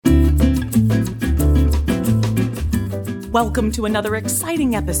Welcome to another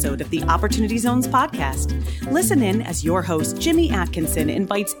exciting episode of the Opportunity Zones podcast. Listen in as your host, Jimmy Atkinson,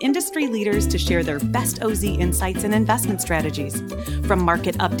 invites industry leaders to share their best OZ insights and investment strategies. From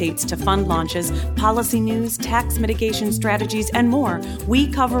market updates to fund launches, policy news, tax mitigation strategies, and more,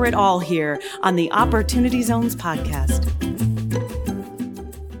 we cover it all here on the Opportunity Zones podcast.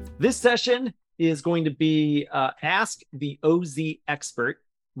 This session is going to be Ask the OZ Expert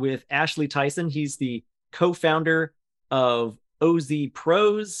with Ashley Tyson. He's the co-founder of OZ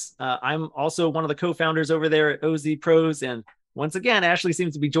Pros. I'm also one of the co-founders over there at OZ Pros. And once again, Ashley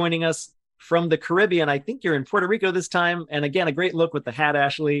seems to be joining us from the Caribbean. I think you're in Puerto Rico this time. And again, a great look with the hat,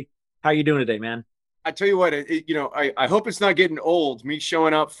 Ashley. How are you doing today, man? I tell you what, I hope it's not getting old, me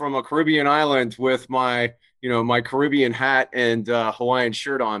showing up from a Caribbean island with my Caribbean hat and Hawaiian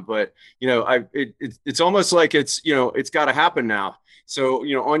shirt on. But, it's almost like it's got to happen now. So,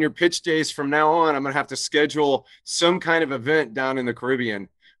 on your pitch days from now on, I'm going to have to schedule some kind of event down in the Caribbean.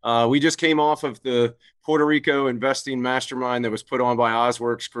 We just came off of the Puerto Rico Investing Mastermind that was put on by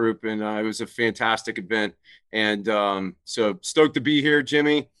Ozworks Group, and it was a fantastic event. And so stoked to be here,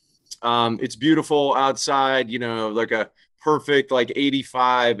 Jimmy. It's beautiful outside, like a perfect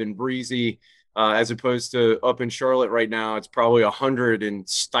 85 and breezy, as opposed to up in Charlotte right now. It's probably 100 and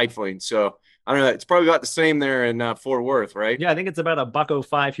stifling. So I don't know. It's probably about the same there in Fort Worth, right? Yeah, I think it's about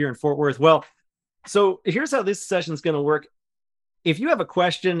 $1.05 here in Fort Worth. Well, so here's how this session is going to work. If you have a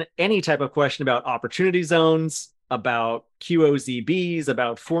question, any type of question about opportunity zones, about QOZBs,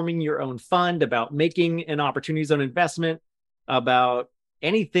 about forming your own fund, about making an opportunity zone investment, about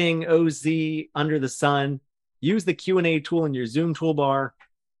anything OZ under the sun, use the Q&A tool in your Zoom toolbar.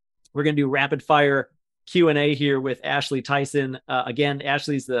 We're going to do rapid fire Q&A here with Ashley Tyson. Again,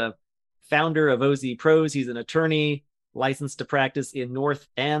 Ashley's the founder of OZ Pros. He's an attorney licensed to practice in North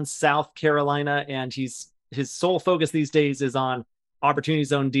and South Carolina, and his sole focus these days is on opportunity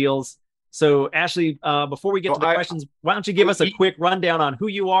zone deals. So, Ashley, before we get to the questions, why don't you give us a quick rundown on who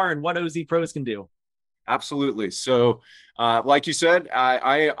you are and what OZ Pros can do? Absolutely. So, like you said,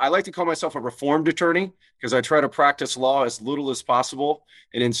 I like to call myself a reformed attorney because I try to practice law as little as possible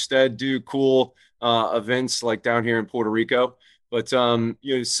and instead do cool events like down here in Puerto Rico. But,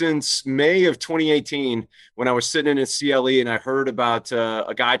 since May of 2018, when I was sitting in a CLE and I heard about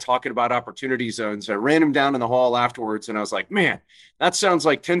a guy talking about opportunity zones, I ran him down in the hall afterwards and I was like, man, that sounds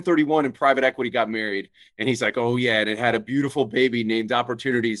like 1031 and private equity got married. And he's like, oh, yeah, and it had a beautiful baby named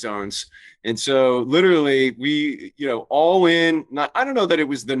Opportunity Zones. And so literally we, all in, I don't know that it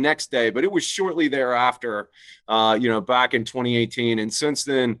was the next day, but it was shortly thereafter, back in 2018. And since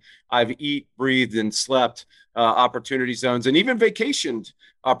then, I've eat, breathed, and slept opportunity zones and even vacationed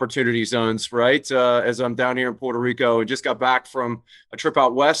opportunity zones, right? As I'm down here in Puerto Rico and just got back from a trip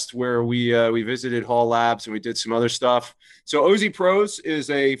out west where we visited Hall Labs and we did some other stuff. So OZ Pros is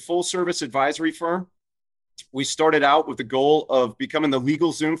a full service advisory firm. We started out with the goal of becoming the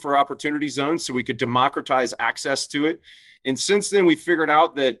legal Zoom for opportunity zones so we could democratize access to it. And since then, we figured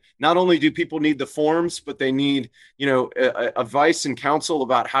out that not only do people need the forms, but they need, advice and counsel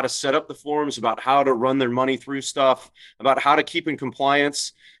about how to set up the forms, about how to run their money through stuff, about how to keep in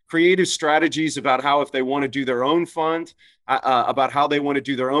compliance, creative strategies about how if they want to do their own fund,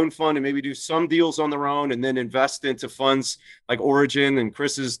 and maybe do some deals on their own and then invest into funds like Origin and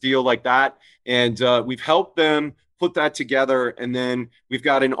Chris's deal like that. And we've helped them put that together. And then we've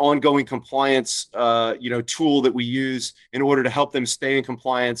got an ongoing compliance, tool that we use in order to help them stay in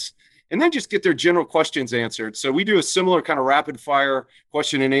compliance and then just get their general questions answered. So we do a similar kind of rapid fire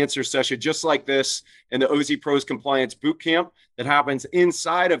question and answer session, just like this in the OZ Pros Compliance Bootcamp that happens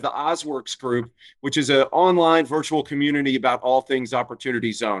inside of the Ozworks Group, which is an online virtual community about all things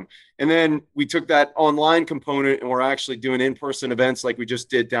opportunity zone. And then we took that online component and we're actually doing in-person events like we just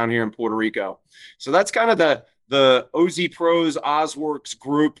did down here in Puerto Rico. So that's kind of the OZ Pros Ozworks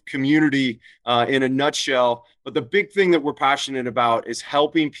Group community in a nutshell. But the big thing that we're passionate about is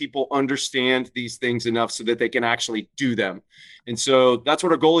helping people understand these things enough so that they can actually do them. And so that's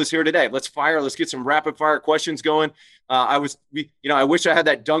what our goal is here today. Let's get some rapid fire questions going. I wish I had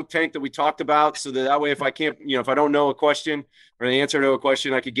that dunk tank that we talked about so that way if I can't, if I don't know a question or the answer to a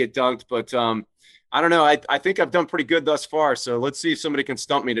question, I could get dunked. But I don't know. I think I've done pretty good thus far. So let's see if somebody can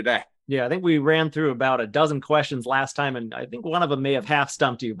stump me today. Yeah, I think we ran through about a dozen questions last time, and I think one of them may have half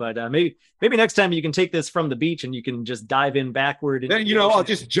stumped you. But maybe next time you can take this from the beach and you can just dive in backward. Then I'll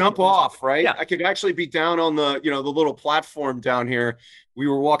just jump off, right? Yeah. I could actually be down on the the little platform down here. We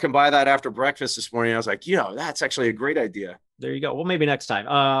were walking by that after breakfast this morning. I was like, that's actually a great idea. There you go. Well, maybe next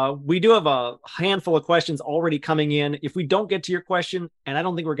time. We do have a handful of questions already coming in. If we don't get to your question, and I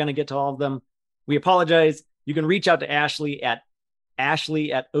don't think we're going to get to all of them, we apologize. you can reach out to Ashley at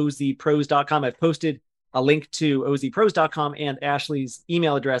ozpros.com. I've posted a link to ozpros.com and Ashley's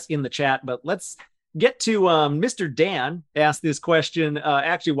email address in the chat, but let's get to Mr. Dan asked this question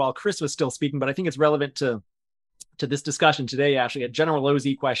actually while Chris was still speaking, but I think it's relevant to this discussion today, Ashley. A general OZ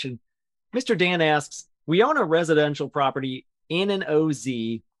question. Mr. Dan asks, we own a residential property in an OZ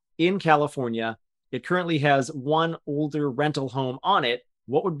in California. It currently has one older rental home on it.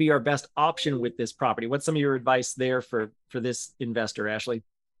 What would be our best option with this property? What's some of your advice there for this investor, Ashley?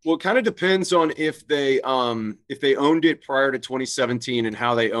 Well, it kind of depends on if they owned it prior to 2017 and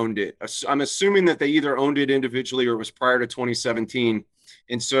how they owned it. I'm assuming that they either owned it individually or it was prior to 2017.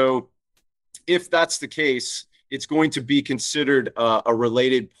 And so if that's the case, it's going to be considered a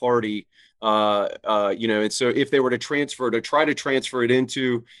related party. And so if they were to try to transfer it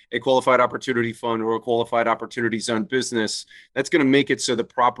into a qualified opportunity fund or a qualified opportunity zone business, that's going to make it so the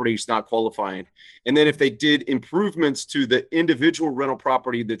property is not qualifying. And then if they did improvements to the individual rental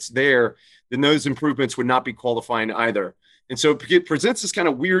property that's there, then those improvements would not be qualifying either. And so it presents this kind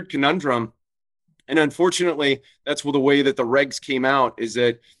of weird conundrum. And unfortunately, that's the way that the regs came out, is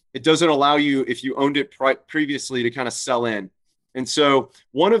that it doesn't allow you, if you owned it previously, to kind of sell in. And so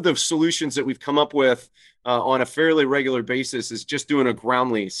one of the solutions that we've come up with on a fairly regular basis is just doing a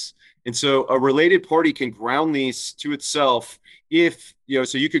ground lease. And so a related party can ground lease to itself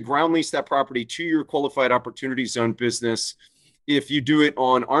so you could ground lease that property to your qualified opportunity zone business if you do it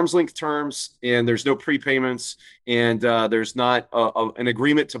on arm's length terms and there's no prepayments and there's not an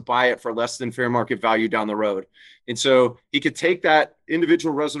agreement to buy it for less than fair market value down the road. And so he could take that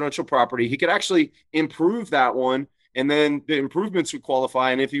individual residential property, he could actually improve that one, and then the improvements would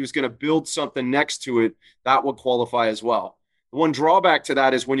qualify. And if he was going to build something next to it, that would qualify as well. The one drawback to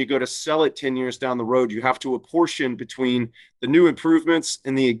that is when you go to sell it 10 years down the road, you have to apportion between the new improvements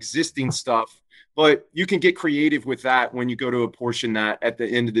and the existing stuff. But you can get creative with that when you go to apportion that at the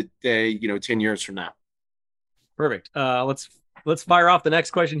end of the day, 10 years from now. Perfect. Let's fire off the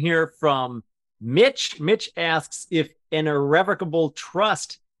next question here from Mitch. Mitch asks, if an irrevocable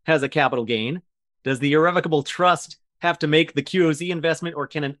trust has a capital gain, does the irrevocable trust have to make the QOZ investment, or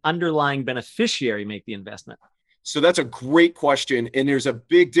can an underlying beneficiary make the investment? So that's a great question. And there's a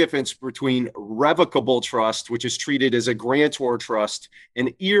big difference between revocable trust, which is treated as a grantor trust,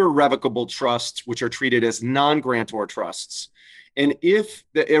 and irrevocable trusts, which are treated as non-grantor trusts. And if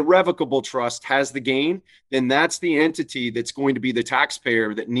the irrevocable trust has the gain, then that's the entity that's going to be the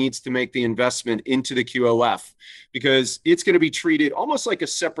taxpayer that needs to make the investment into the QOF, because it's going to be treated almost like a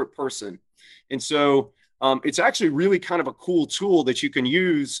separate person. And so it's actually really kind of a cool tool that you can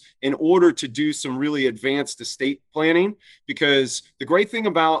use in order to do some really advanced estate planning, because the great thing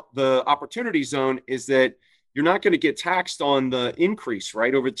about the opportunity zone is that you're not going to get taxed on the increase,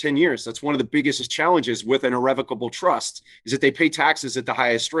 right, over 10 years. That's one of the biggest challenges with an irrevocable trust, is that they pay taxes at the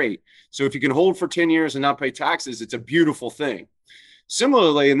highest rate. So if you can hold for 10 years and not pay taxes, it's a beautiful thing.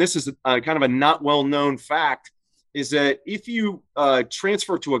 Similarly, and this is kind of a not well-known fact, is that if you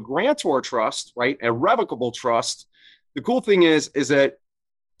transfer to a grantor trust, right, a revocable trust, the cool thing is that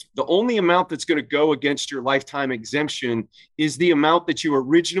the only amount that's going to go against your lifetime exemption is the amount that you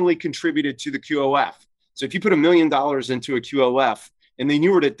originally contributed to the QOF. So if you put $1 million into a QOF and then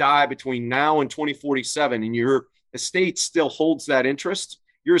you were to die between now and 2047 and your estate still holds that interest,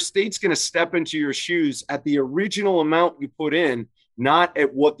 your estate's going to step into your shoes at the original amount you put in, not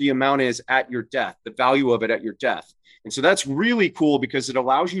at what the amount is at your death, the value of it at your death. And so that's really cool because it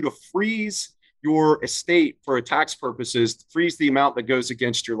allows you to freeze your estate for tax purposes, freeze the amount that goes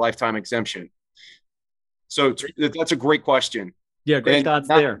against your lifetime exemption. So that's a great question. Yeah, great thoughts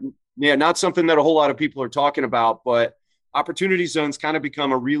there. Yeah, not something that a whole lot of people are talking about, but opportunity zones kind of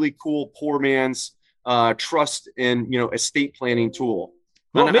become a really cool poor man's trust and estate planning tool.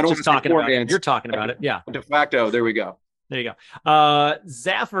 Well, Mitch is talking about it. You're talking about it. Yeah. De facto. There we go. There you go.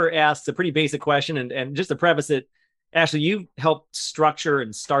 Zaffer asks a pretty basic question, and just to preface it, Ashley, you've helped structure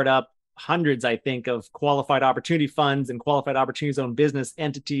and start up hundreds, I think, of qualified opportunity funds and qualified opportunity zone business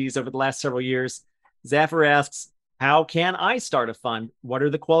entities over the last several years. Zaffer asks, how can I start a fund? What are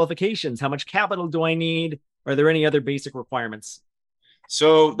the qualifications? How much capital do I need? Are there any other basic requirements?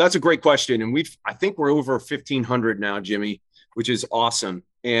 So that's a great question. And I think we're over 1,500 now, Jimmy, which is awesome.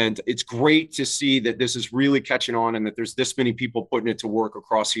 And it's great to see that this is really catching on and that there's this many people putting it to work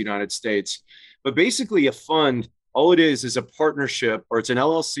across the United States. But basically a fund, all it is a partnership, or it's an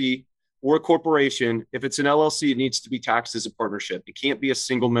LLC or a corporation. If it's an LLC, it needs to be taxed as a partnership. It can't be a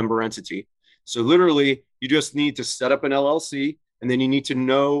single member entity. So literally, you just need to set up an LLC, and then you need to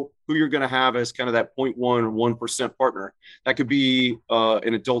know who you're going to have as kind of that 0.1 or 1% partner. That could be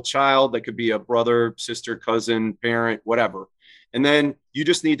an adult child, that could be a brother, sister, cousin, parent, whatever. And then you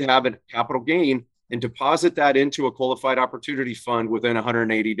just need to have a capital gain and deposit that into a qualified opportunity fund within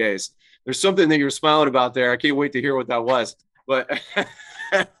 180 days. There's something that you're smiling about there. I can't wait to hear what that was. But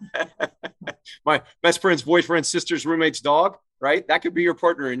my best friend's boyfriend's sister's roommate's dog, right? That could be your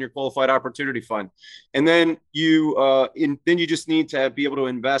partner in your qualified opportunity fund. And then you just need to be able to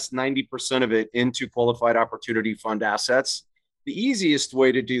invest 90% of it into qualified opportunity fund assets. The easiest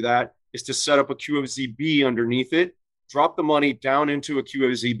way to do that is to set up a QOZB underneath it, drop the money down into a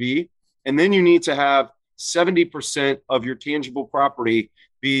QOZB, and then you need to have 70% of your tangible property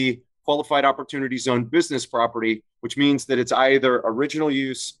be qualified opportunity zone business property, which means that it's either original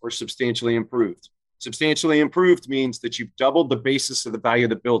use or substantially improved. Substantially improved means that you've doubled the basis of the value of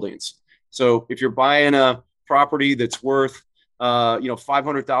the buildings. So if you're buying a property that's worth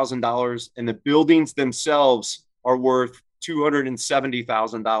 $500,000 and the buildings themselves are worth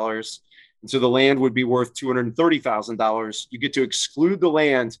 $270,000, and so the land would be worth $230,000, you get to exclude the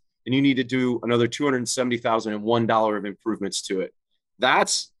land and you need to do another $270,001 of improvements to it.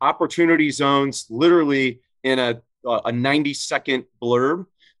 That's opportunity zones, literally in a 90-second blurb.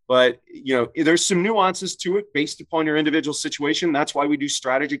 But there's some nuances to it based upon your individual situation. That's why we do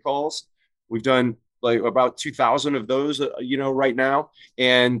strategy calls. We've done like about 2,000 of those, right now,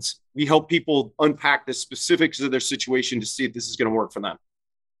 and we help people unpack the specifics of their situation to see if this is going to work for them.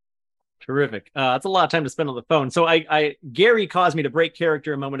 Terrific. That's a lot of time to spend on the phone. So Gary caused me to break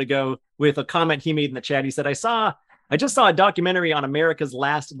character a moment ago with a comment he made in the chat. He said, I just saw a documentary on America's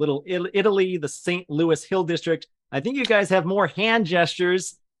Last Little Italy, the St. Louis Hill District. I think you guys have more hand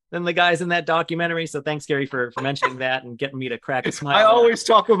gestures than the guys in that documentary. So thanks, Gary, for mentioning that and getting me to crack a smile. I always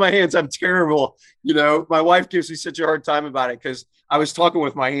talk with my hands. I'm terrible. My wife gives me such a hard time about it because I was talking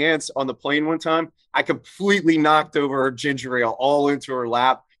with my hands on the plane one time. I completely knocked over her ginger ale all into her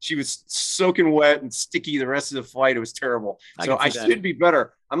lap. She was soaking wet and sticky the rest of the flight. It was terrible. So I should be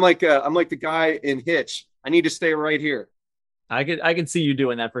better. I'm like the guy in Hitch. I need to stay right here. I can see you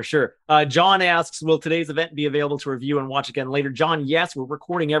doing that for sure. John asks, will today's event be available to review and watch again later? John, yes, we're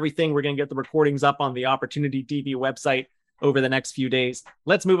recording everything. We're going to get the recordings up on the Opportunity TV website over the next few days.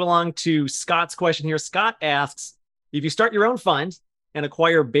 Let's move along to Scott's question here. Scott asks, if you start your own fund and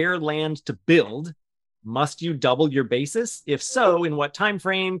acquire bare land to build, must you double your basis? If so, in what time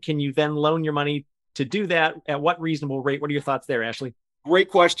frame can you then loan your money to do that? At what reasonable rate? What are your thoughts there, Ashley?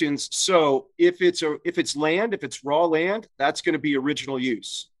 Great questions. So if it's raw land, that's going to be original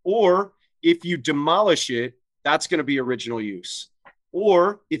use. Or if you demolish it, that's going to be original use.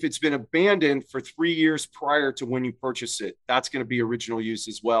 Or if it's been abandoned for 3 years prior to when you purchase it, that's going to be original use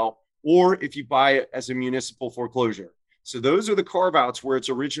as well. Or if you buy it as a municipal foreclosure. So those are the carve outs where it's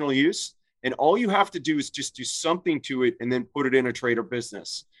original use. And all you have to do is just do something to it and then put it in a trade or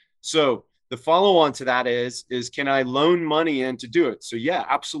business. So the follow on to that is can I loan money in to do it? So yeah,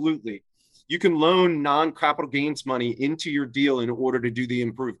 absolutely. You can loan non-capital gains money into your deal in order to do the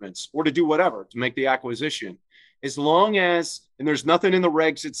improvements or to do whatever, to make the acquisition. As long as, and there's nothing in the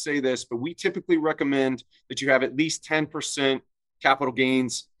regs that say this, but we typically recommend that you have at least 10% capital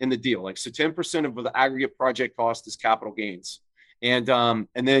gains in the deal. So 10% of the aggregate project cost is capital gains. And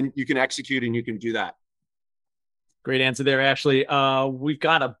then you can execute and you can do that. Great answer there, Ashley. We've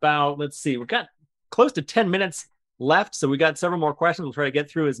got we've got close to 10 minutes left. So we got several more questions. We'll try to get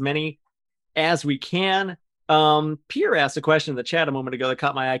through as many as we can. Pierre asked a question in the chat a moment ago that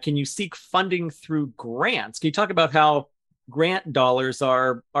caught my eye. Can you seek funding through grants? Can you talk about how grant dollars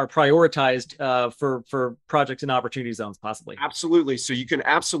are prioritized for projects in opportunity zones, possibly? Absolutely. So you can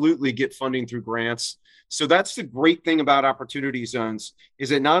absolutely get funding through grants. So that's the great thing about opportunity zones is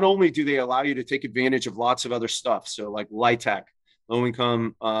that not only do they allow you to take advantage of lots of other stuff, so like LIHTC, low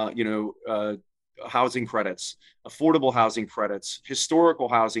income, housing credits, affordable housing credits, historical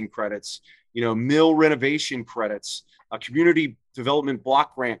housing credits, mill renovation credits, community development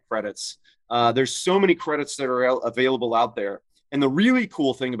block grant credits. There's so many credits that are available out there. And the really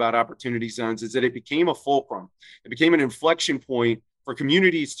cool thing about opportunity zones is that it became a fulcrum. It became an inflection point for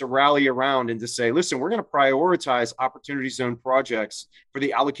communities to rally around and to say, listen, we're going to prioritize opportunity zone projects for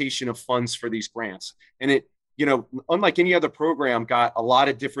the allocation of funds for these grants. And it, unlike any other program, got a lot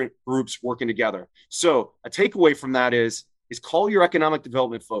of different groups working together. So a takeaway from that is call your economic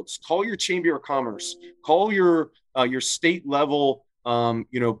development folks, call your chamber of commerce, call your state level,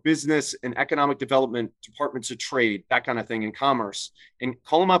 business and economic development departments of trade, that kind of thing, in commerce, and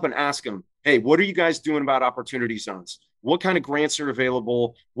call them up and ask them, hey, what are you guys doing about opportunity zones? What kind of grants are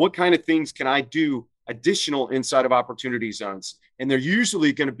available? What kind of things can I do additional inside of opportunity zones. And they're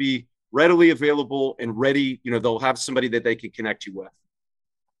usually going to be readily available and ready. They'll have somebody that they can connect you with.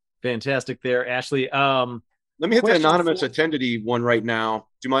 Fantastic there, Ashley. Let me hit the anonymous attendee one right now.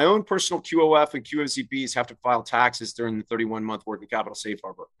 Do my own personal QOF and QOZBs have to file taxes during the 31-month working capital safe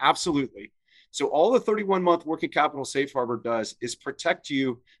harbor? Absolutely. So all the 31-month working capital safe harbor does is protect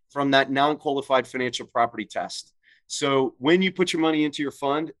you from that non-qualified financial property test. So when you put your money into your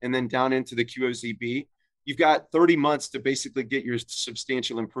fund and then down into the QOZB, you've got 30 months to basically get your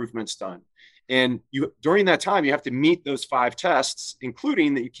substantial improvements done. And during that time, you have to meet those 5 tests,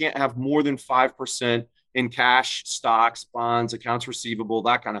 including that you can't have more than 5% in cash, stocks, bonds, accounts receivable,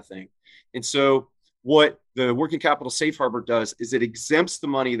 that kind of thing. And so what the working capital safe harbor does is it exempts the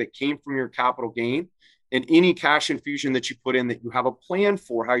money that came from your capital gain, and any cash infusion that you put in that you have a plan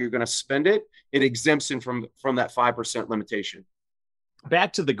for how you're going to spend it, it exempts in from that 5% limitation.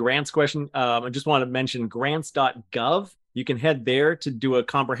 Back to the grants question. I just want to mention grants.gov. You can head there to do a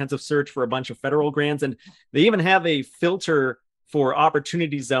comprehensive search for a bunch of federal grants. And they even have a filter for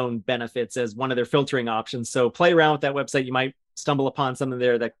opportunity zone benefits as one of their filtering options. So play around with that website. You might stumble upon something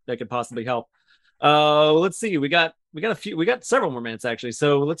there that could possibly help. Let's see. We got several more minutes actually.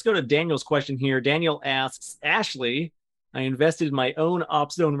 So let's go to Daniel's question here. Daniel asks, Ashley, I invested in my own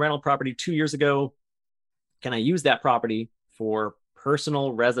OpZone rental property 2 years ago. Can I use that property for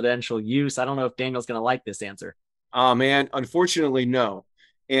personal residential use? I don't know if Daniel's going to like this answer. Oh man, unfortunately, no.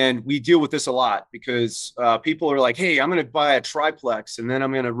 And we deal with this a lot because people are like, hey, I'm going to buy a triplex and then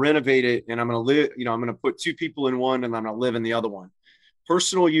I'm going to renovate it and I'm going to live, I'm going to put 2 people in one and I'm going to live in the other one.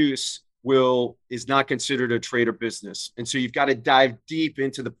 Personal use is not considered a trade or business. And so you've got to dive deep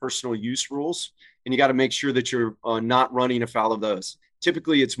into the personal use rules, and you got to make sure that you're not running afoul of those.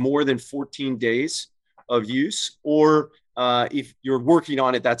 Typically, it's more than 14 days of use, or if you're working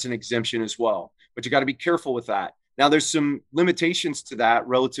on it, that's an exemption as well. But you got to be careful with that. Now, there's some limitations to that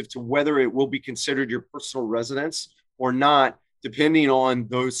relative to whether it will be considered your personal residence or not, depending on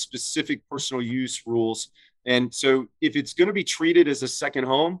those specific personal use rules. And so if it's going to be treated as a second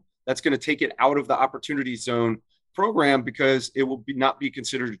home, that's going to take it out of the opportunity zone program because it will not be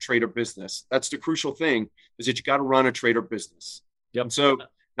considered a trade or business. That's the crucial thing, is that you got to run a trade or business. Yep. And so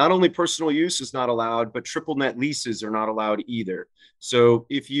not only personal use is not allowed, but triple net leases are not allowed either. So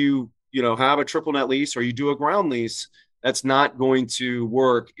if you have a triple net lease or you do a ground lease, that's not going to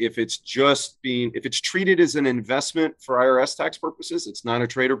work if it's treated as an investment for IRS tax purposes. It's not a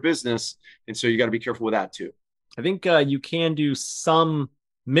trade or business. And so you got to be careful with that too. I think you can do some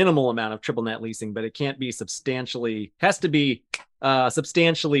minimal amount of triple net leasing, but it can't be substantially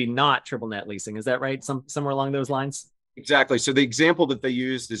not triple net leasing. Is that right? Somewhere along those lines? Exactly. So the example that they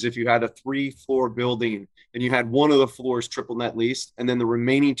used is if you had a 3-floor building and you had one of the floors triple net leased, and then the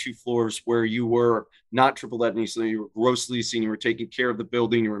remaining 2 floors where you were not triple net leased, so you were gross leasing, you were taking care of the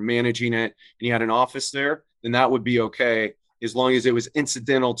building, you were managing it, and you had an office there, then that would be okay as long as it was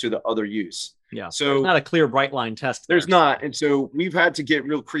incidental to the other use. Yeah. So there's not a clear bright line test. There's not. And so we've had to get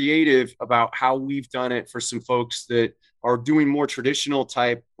real creative about how we've done it for some folks that are doing more traditional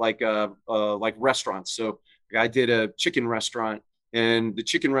type, like restaurants. So I did a chicken restaurant, and the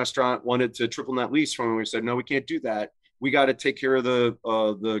chicken restaurant wanted to triple net lease from me. We said, no, we can't do that. We got to take care of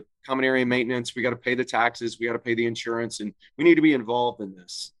the common area maintenance. We got to pay the taxes. We got to pay the insurance, and we need to be involved in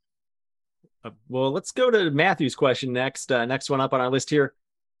this. Well, let's go to Matthew's question next. Next one up on our list here.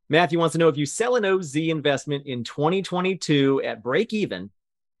 Matthew wants to know, if you sell an OZ investment in 2022 at break even,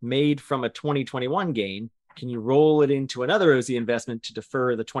 made from a 2021 gain, can you roll it into another OZ investment to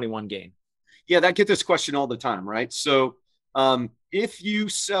defer the 21 gain? Yeah, I get this question all the time, right? So if you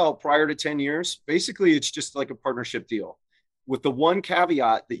sell prior to 10 years, basically it's just like a partnership deal, with the one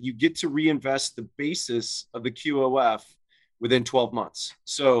caveat that you get to reinvest the basis of the QOF within 12 months.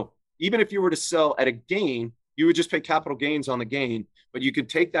 So even if you were to sell at a gain, you would just pay capital gains on the gain, but you could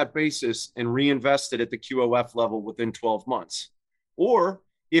take that basis and reinvest it at the QOF level within 12 months. Or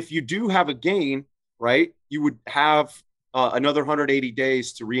if you do have a gain, right, you would have another 180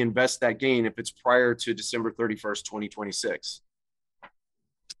 days to reinvest that gain if it's prior to December 31st, 2026.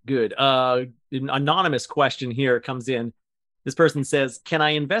 Good. An anonymous question here comes in. This person says, can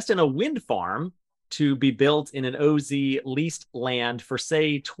I invest in a wind farm to be built in an OZ leased land for,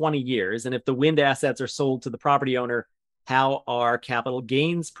 say, 20 years? And if the wind assets are sold to the property owner, how are capital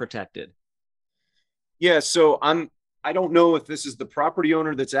gains protected? Yeah, so I don't know if this is the property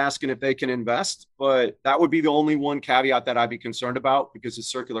owner that's asking if they can invest, but that would be the only one caveat that I'd be concerned about because of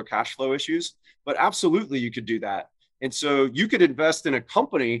circular cash flow issues. But absolutely, you could do that. And so you could invest in a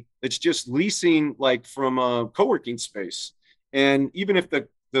company that's just leasing, like from a co-working space. And even if the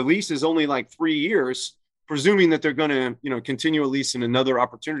the lease is only like 3 years, presuming that they're going to, you know, continue a lease in another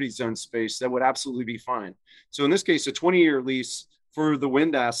opportunity zone space, that would absolutely be fine. So in this case, a 20-year lease for the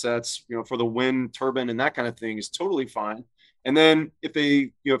wind assets, you know, for the wind turbine and that kind of thing is totally fine. And then if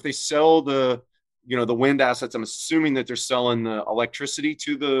they, you know, if they sell the, you know, the wind assets, I'm assuming that they're selling the electricity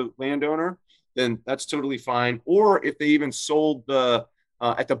to the landowner, then that's totally fine. Or if they even sold the,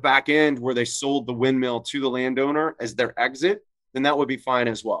 at the back end where they sold the windmill to the landowner as their exit, then that would be fine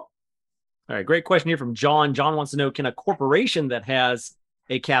as well. All right, great question here from John. John wants to know, can a corporation that has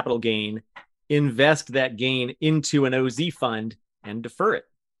a capital gain invest that gain into an OZ fund and defer it?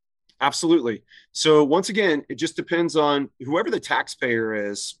 Absolutely. So once again, it just depends on whoever the taxpayer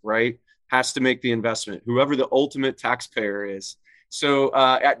is, right? Has to make the investment, whoever the ultimate taxpayer is. So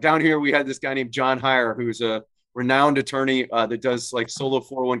down here, we had this guy named John Heyer, who's a renowned attorney that does like solo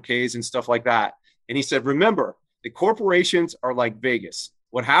 401ks and stuff like that. And he said, remember, the corporations are like Vegas.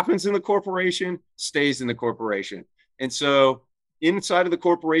 What happens in the corporation stays in the corporation. And so inside of the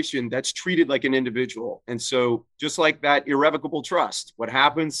corporation, that's treated like an individual. And so just like that irrevocable trust, what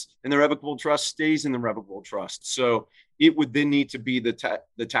happens in the irrevocable trust stays in the irrevocable trust. So it would then need to be the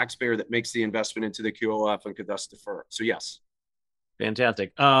taxpayer that makes the investment into the QOF and could thus defer. So yes.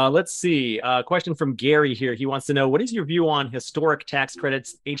 Fantastic. Let's see. Question from Gary here. He wants to know, what is your view on historic tax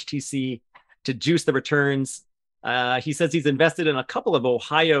credits, HTC, to juice the returns? He says he's invested in a couple of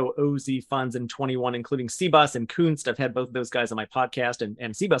Ohio OZ funds in 21, including CBUS and Kunst. I've had both of those guys on my podcast, and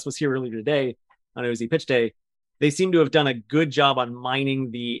CBUS was here earlier today on OZ Pitch Day. They seem to have done a good job on mining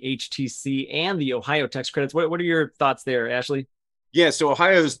the HTC and the Ohio tax credits. What are your thoughts there, Ashley? Yeah, so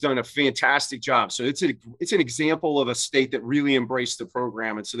Ohio's done a fantastic job. So it's an example of a state that really embraced the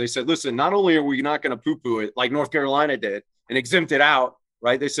program. And so they said, listen, not only are we not going to poo-poo it like North Carolina did and exempt it out,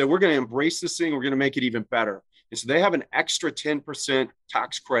 right? They said, we're going to embrace this thing. We're going to make it even better. And so they have an extra 10%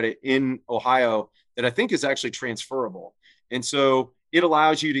 tax credit in Ohio that I think is actually transferable. And so it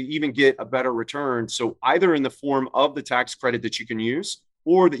allows you to even get a better return. So either in the form of the tax credit that you can use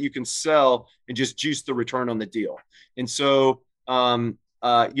or that you can sell and just juice the return on the deal. And so,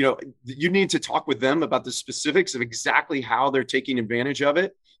 you know, you need to talk with them about the specifics of exactly how they're taking advantage of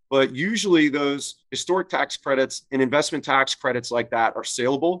it. But usually those historic tax credits and investment tax credits like that are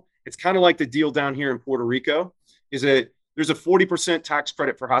saleable. It's kind of like the deal down here in Puerto Rico, is that there's a 40% tax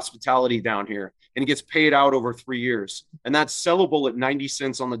credit for hospitality down here, and it gets paid out over 3 years. And that's sellable at 90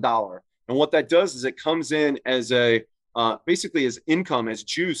 cents on the dollar. And what that does is it comes in as a basically as income, as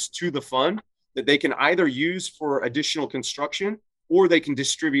juice to the fund that they can either use for additional construction or they can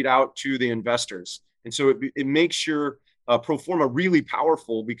distribute out to the investors. And so it makes your pro forma really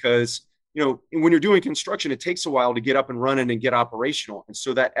powerful because, you know, when you're doing construction, it takes a while to get up and running and get operational. And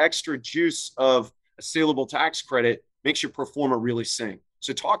so that extra juice of a saleable tax credit makes your pro forma really sing.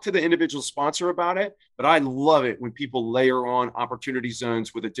 So talk to the individual sponsor about it. But I love it when people layer on opportunity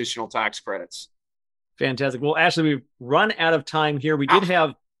zones with additional tax credits. Fantastic. Well, Ashley, we've run out of time here. We did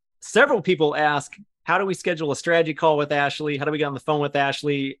have several people ask, how do we schedule a strategy call with Ashley? How do we get on the phone with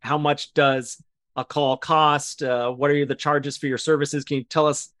Ashley? How much does a call cost? What are the charges for your services? Can you tell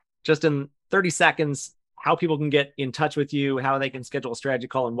us just in 30 seconds how people can get in touch with you, how they can schedule a strategy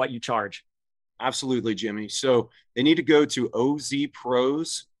call, and what you charge? Absolutely, Jimmy. So they need to go to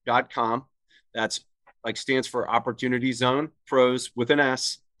ozpros.com. That's like stands for Opportunity Zone, pros with an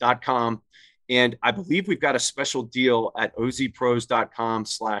S.com. And I believe we've got a special deal at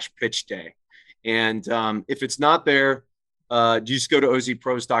ozpros.com/pitch day. And if it's not there, you just go to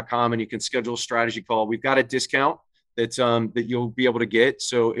ozpros.com and you can schedule a strategy call. We've got a discount that you'll be able to get.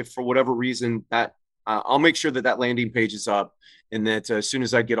 So if for whatever reason that I'll make sure that landing page is up, and that as soon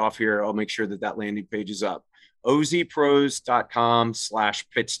as I get off here, I'll make sure that landing page is up.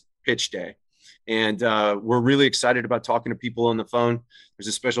 ozpros.com/pitch day. And we're really excited about talking to people on the phone. There's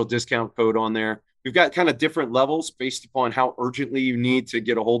a special discount code on there. We've got kind of different levels based upon how urgently you need to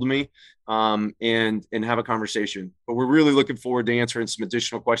get a hold of me and have a conversation. But we're really looking forward to answering some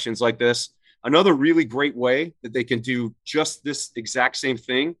additional questions like this. Another really great way that they can do just this exact same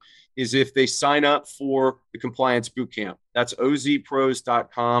thing is if they sign up for the Compliance Bootcamp. That's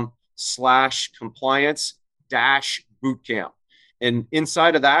ozpros.com/compliance-bootcamp. And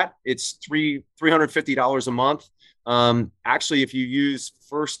inside of that, it's $350 a month. Actually, if you use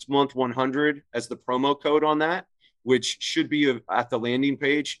first month 100 as the promo code on that, which should be at the landing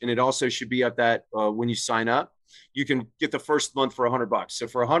page, and it also should be at that when you sign up, you can get the first month for $100. So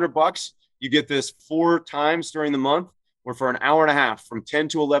for $100, you get this 4 times during the month, or for an hour and a half from 10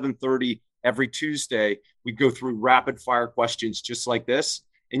 to 11:30 every Tuesday. We go through rapid fire questions just like this.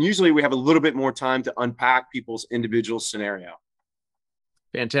 And usually we have a little bit more time to unpack people's individual scenario.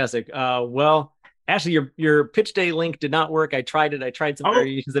 Fantastic. Well, Ashley, your pitch day link did not work. I tried it. I tried some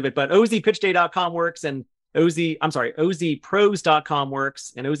variations of it, but ozpitchday.com works, and ozpros.com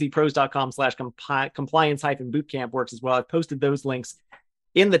works, and ozpros.com/compliance-bootcamp works as well. I've posted those links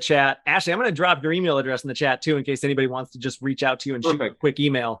in the chat. Ashley, I'm going to drop your email address in the chat too, in case anybody wants to just reach out to you and shoot a quick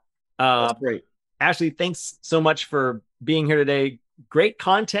email. That's great. Ashley, thanks so much for being here today. Great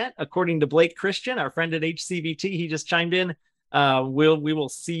content, according to Blake Christian, our friend at HCVT. He just chimed in. We will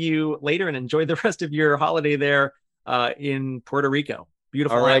see you later, and enjoy the rest of your holiday there in Puerto Rico.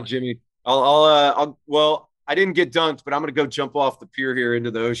 Beautiful. All right, island. Jimmy. Well, I didn't get dunked, but I'm going to go jump off the pier here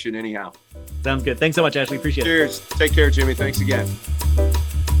into the ocean anyhow. Sounds good. Thanks so much, Ashley. Appreciate it. Cheers. Take care, Jimmy. Thanks again.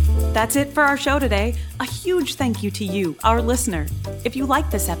 That's it for our show today. A huge thank you to you, our listener. If you like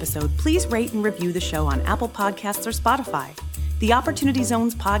this episode, please rate and review the show on Apple Podcasts or Spotify. The Opportunity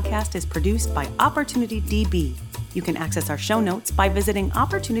Zones podcast is produced by OpportunityDB. You can access our show notes by visiting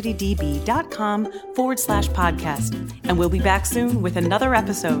opportunitydb.com/podcast. And we'll be back soon with another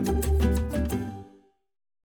episode.